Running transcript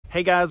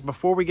Hey guys,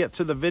 before we get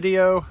to the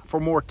video, for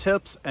more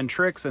tips and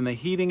tricks in the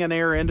heating and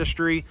air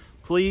industry,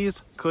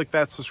 please click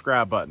that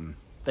subscribe button.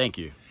 Thank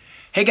you.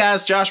 Hey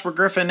guys, Joshua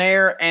Griffin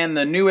Air and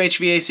the new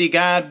HVAC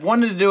guide.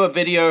 Wanted to do a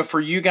video for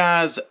you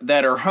guys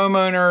that are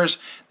homeowners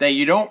that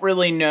you don't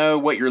really know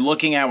what you're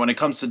looking at when it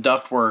comes to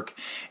ductwork.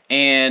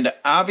 And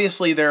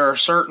obviously there are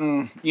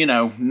certain,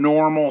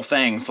 normal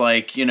things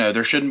like,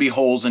 there shouldn't be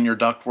holes in your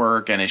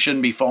ductwork and it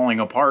shouldn't be falling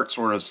apart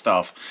sort of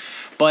stuff.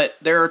 But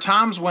there are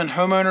times when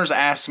homeowners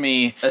ask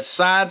me,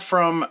 aside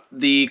from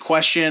the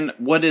question,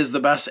 what is the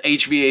best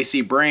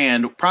HVAC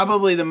brand?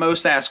 Probably the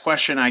most asked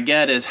question I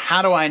get is,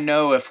 how do I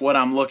know if what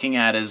I'm looking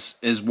at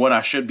is what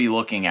I should be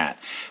looking at?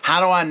 How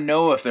do I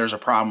know if there's a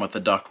problem with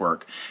the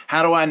ductwork?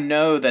 How do I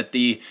know that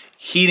the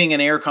heating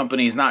and air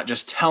company is not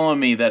just telling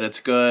me that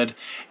it's good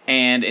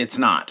and it's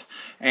not?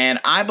 And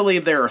I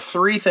believe there are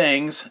three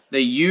things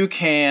that you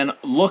can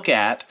look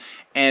at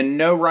and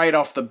know right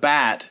off the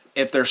bat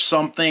if there's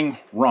something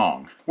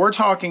wrong. We're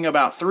talking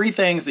about three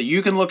things that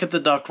you can look at the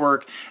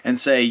ductwork and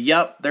say,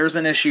 yep, there's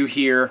an issue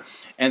here,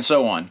 and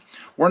so on.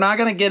 We're not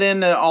going to get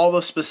into all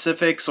the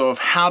specifics of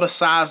how to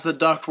size the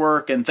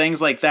ductwork and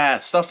things like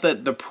that, stuff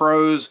that the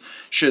pros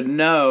should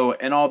know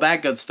and all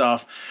that good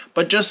stuff,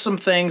 but just some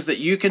things that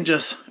you can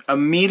just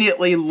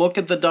immediately look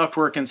at the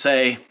ductwork and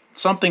say,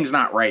 something's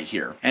not right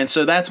here. And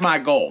so that's my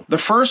goal. The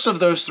first of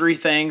those three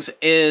things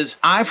is,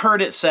 I've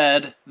heard it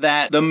said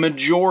that the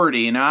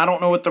majority, now I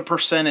don't know what the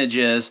percentage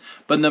is,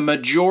 but the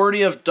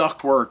majority of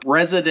ductwork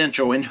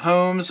residential in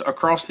homes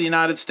across the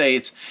United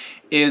States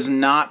is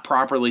not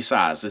properly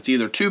sized. It's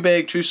either too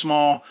big, too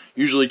small,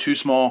 usually too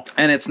small,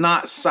 and it's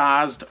not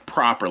sized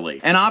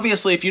properly. And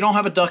obviously if you don't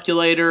have a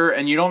ductulator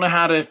and you don't know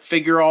how to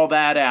figure all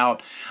that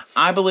out,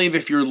 I believe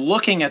if you're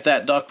looking at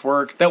that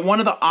ductwork, that one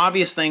of the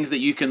obvious things that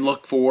you can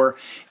look for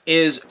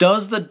is,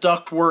 does the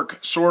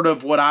ductwork sort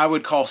of what I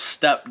would call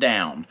step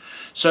down?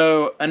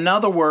 So in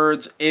other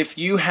words, if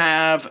you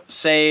have,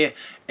 say,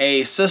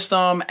 a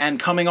system and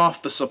coming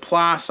off the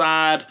supply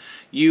side,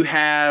 you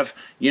have,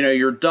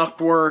 your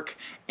ductwork,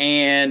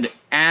 and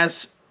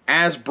as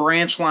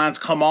branch lines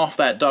come off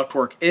that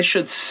ductwork, it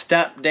should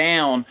step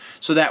down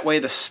so that way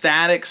the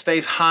static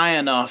stays high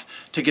enough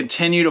to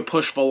continue to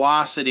push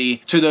velocity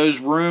to those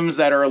rooms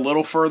that are a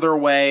little further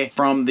away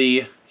from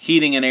the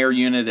heating and air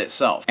unit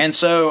itself. And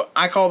so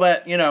I call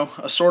that,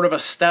 a sort of a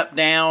step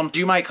down.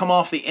 You might come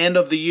off the end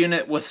of the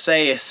unit with,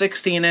 say, a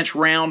 16-inch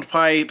round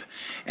pipe,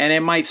 and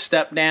it might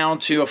step down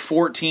to a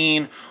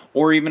 14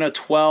 or even a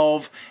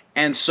 12,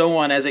 and so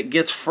on. As it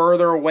gets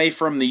further away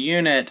from the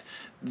unit,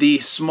 the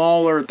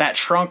smaller that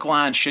trunk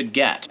line should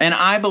get. And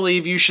I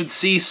believe you should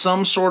see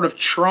some sort of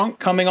trunk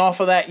coming off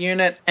of that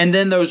unit and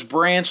then those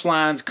branch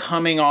lines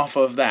coming off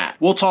of that.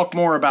 We'll talk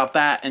more about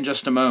that in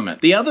just a moment.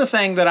 The other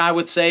thing that I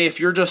would say, if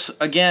you're just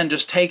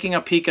taking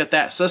a peek at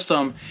that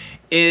system,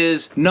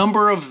 is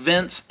number of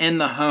vents in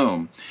the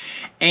home.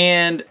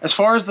 And as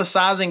far as the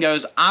sizing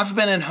goes, I've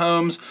been in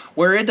homes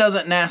where it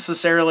doesn't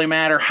necessarily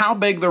matter how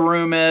big the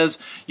room is.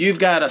 You've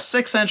got a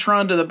 6-inch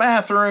run to the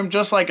bathroom,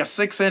 just like a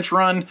 6-inch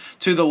run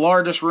to the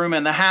largest room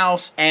in the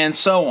house, and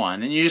so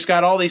on. And you just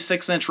got all these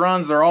 6-inch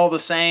runs, they're all the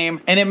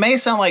same. And it may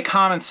sound like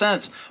common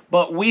sense,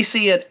 but we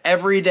see it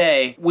every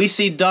day. We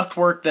see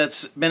ductwork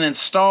that's been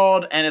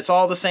installed and it's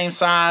all the same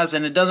size,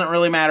 and it doesn't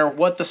really matter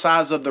what the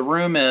size of the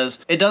room is.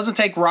 It doesn't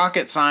take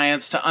rocket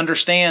science to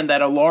understand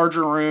that a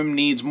larger room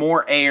needs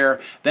more air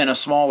than a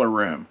smaller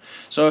room.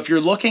 So if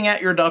you're looking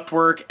at your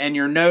ductwork and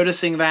you're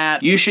noticing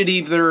that, you should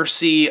either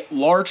see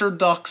larger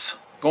ducts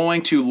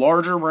going to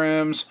larger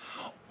rooms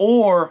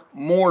or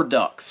more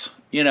ducts.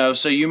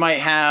 So you might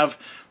have,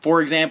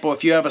 for example,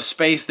 if you have a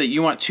space that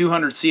you want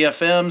 200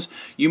 CFMs,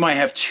 you might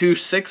have two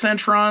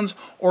 6-inch runs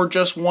or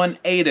just one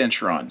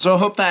 8-inch run. So I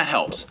hope that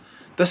helps.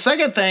 The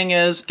second thing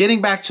is,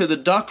 getting back to the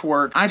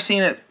ductwork, I've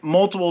seen it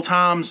multiple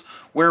times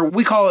where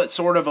we call it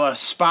sort of a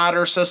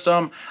spider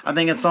system. I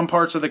think in some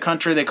parts of the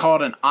country they call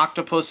it an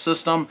octopus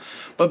system.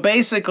 But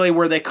basically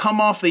where they come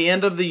off the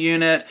end of the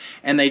unit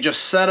and they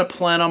just set a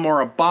plenum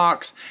or a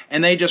box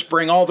and they just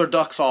bring all their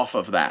ducts off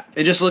of that.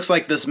 It just looks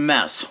like this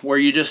mess where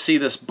you just see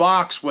this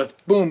box with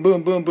boom,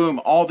 boom, boom, boom,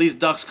 all these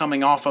ducts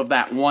coming off of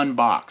that one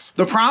box.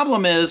 The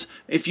problem is,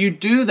 if you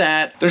do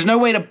that, there's no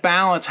way to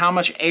balance how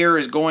much air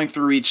is going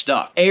through each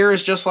duct. Air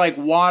is just like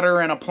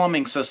water in a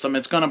plumbing system.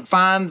 It's going to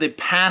find the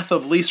path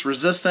of least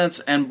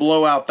resistance and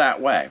blow out that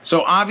way.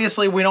 So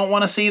obviously we don't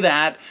want to see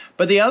that.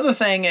 But the other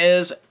thing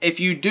is, if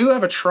you do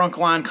have a trunk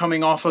line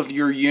coming off of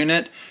your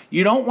unit,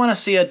 you don't want to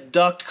see a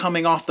duct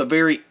coming off the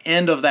very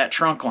end of that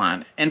trunk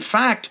line. In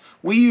fact,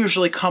 we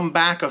usually come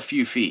back a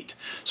few feet.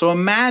 So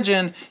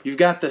imagine you've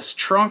got this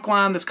trunk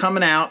line that's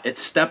coming out,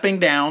 it's stepping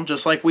down,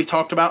 just like we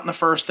talked about in the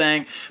first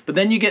thing, but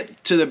then you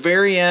get to the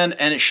very end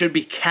and it should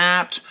be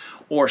capped,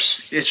 or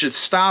it should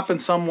stop in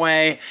some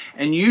way,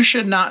 and you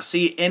should not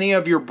see any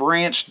of your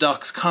branch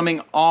ducts coming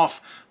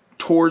off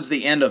towards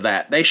the end of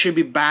that. They should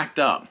be backed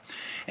up.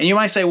 And you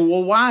might say,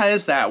 well, why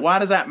is that? Why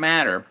does that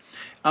matter?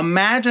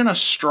 Imagine a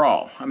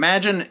straw.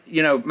 Imagine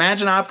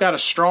I've got a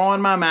straw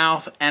in my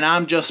mouth and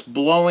I'm just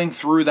blowing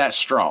through that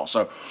straw.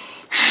 So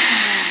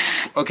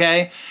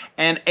okay?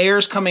 And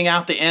air's coming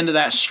out the end of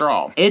that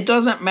straw. It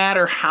doesn't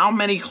matter how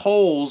many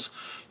holes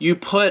you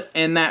put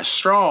in that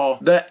straw,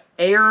 the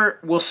air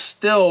will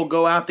still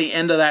go out the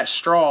end of that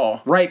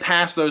straw right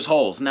past those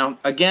holes. Now,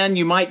 again,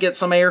 you might get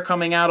some air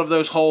coming out of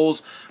those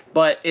holes,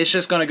 but it's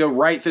just gonna go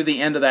right through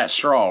the end of that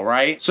straw,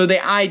 right? So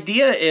the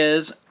idea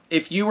is,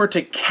 if you were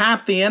to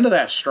cap the end of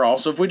that straw,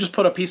 so if we just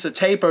put a piece of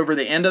tape over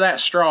the end of that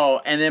straw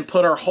and then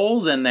put our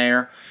holes in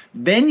there,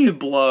 then you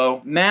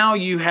blow, now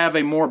you have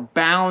a more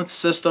balanced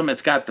system.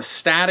 It's got the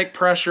static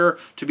pressure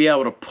to be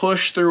able to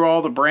push through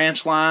all the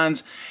branch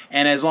lines,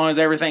 and as long as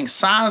everything's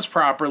sized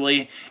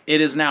properly, it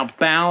is now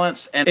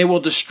balanced and it will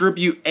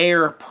distribute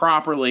air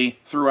properly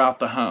throughout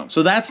the home.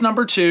 So that's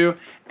number 2.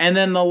 And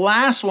then the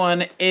last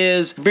one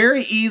is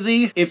very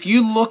easy. If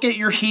you look at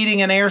your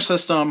heating and air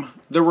system,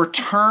 the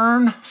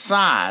return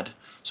side,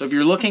 so if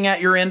you're looking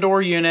at your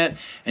indoor unit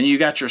and you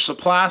got your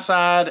supply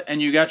side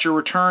and you got your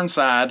return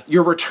side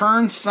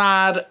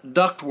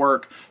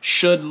ductwork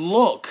should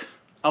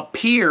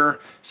appear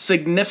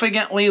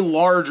significantly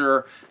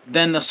larger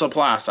than the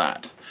supply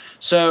side.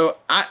 So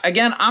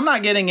again, I'm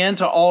not getting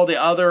into all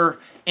the other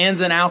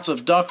ins and outs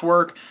of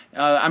ductwork.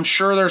 I'm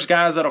sure there's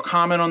guys that'll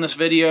comment on this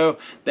video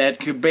that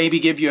could maybe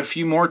give you a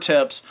few more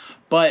tips,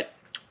 but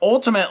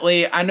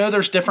ultimately, I know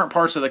there's different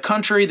parts of the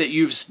country that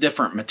use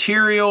different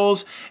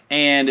materials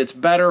and it's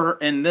better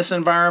in this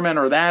environment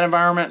or that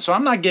environment. So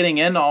I'm not getting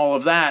into all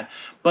of that.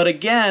 But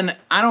again,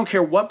 I don't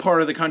care what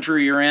part of the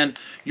country you're in,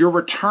 your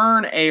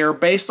return air,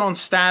 based on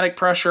static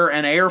pressure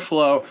and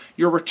airflow,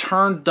 your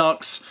return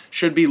ducts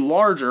should be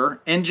larger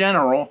in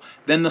general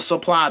than the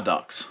supply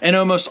ducts in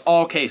almost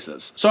all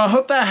cases. So I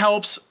hope that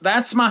helps.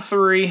 That's my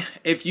 3.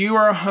 If you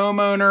are a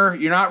homeowner,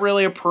 you're not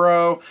really a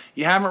pro,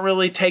 you haven't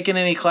really taken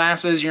any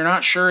classes, you're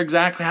not sure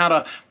exactly how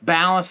to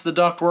balance the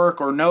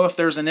ductwork or know if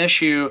there's an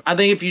issue, I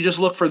think if you just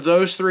look for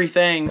those 3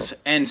 things,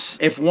 and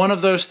if one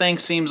of those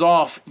things seems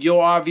off, you'll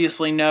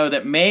obviously know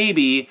that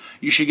maybe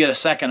you should get a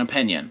second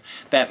opinion.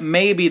 That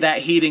maybe that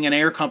heating and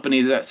air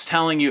company that's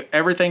telling you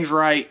everything's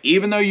right,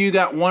 even though you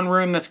got one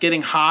room that's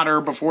getting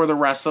hotter before the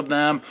rest of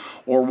them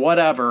or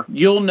whatever,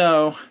 you'll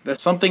know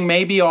that something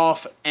may be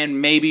off and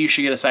maybe you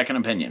should get a second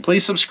opinion.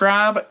 Please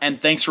subscribe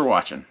and thanks for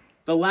watching.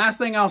 The last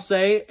thing I'll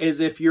say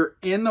is if you're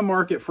in the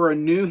market for a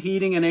new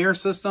heating and air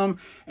system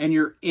and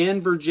you're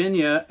in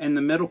Virginia in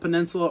the Middle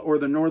Peninsula or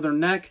the Northern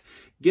Neck,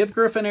 give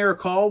Griffin Air a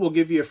call. We'll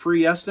give you a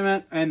free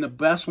estimate and the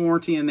best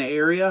warranty in the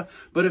area.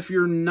 But if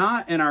you're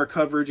not in our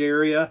coverage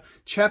area,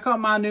 check out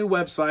my new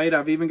website.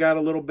 I've even got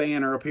a little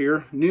banner up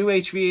here,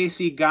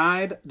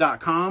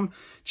 newhvacguide.com.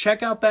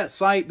 Check out that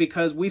site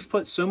because we've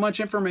put so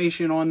much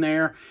information on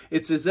there.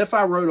 It's as if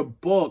I wrote a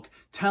book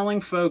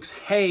telling folks,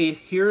 hey,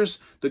 here's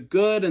the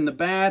good and the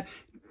bad.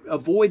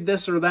 Avoid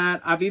this or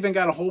that. I've even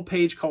got a whole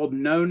page called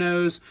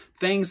no-nos,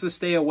 things to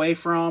stay away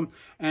from.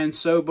 And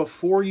so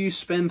before you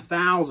spend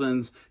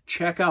thousands,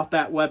 check out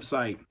that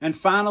website. And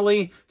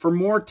finally, for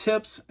more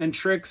tips and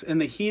tricks in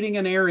the heating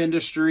and air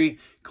industry,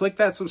 click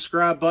that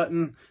subscribe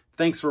button.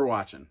 Thanks for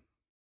watching.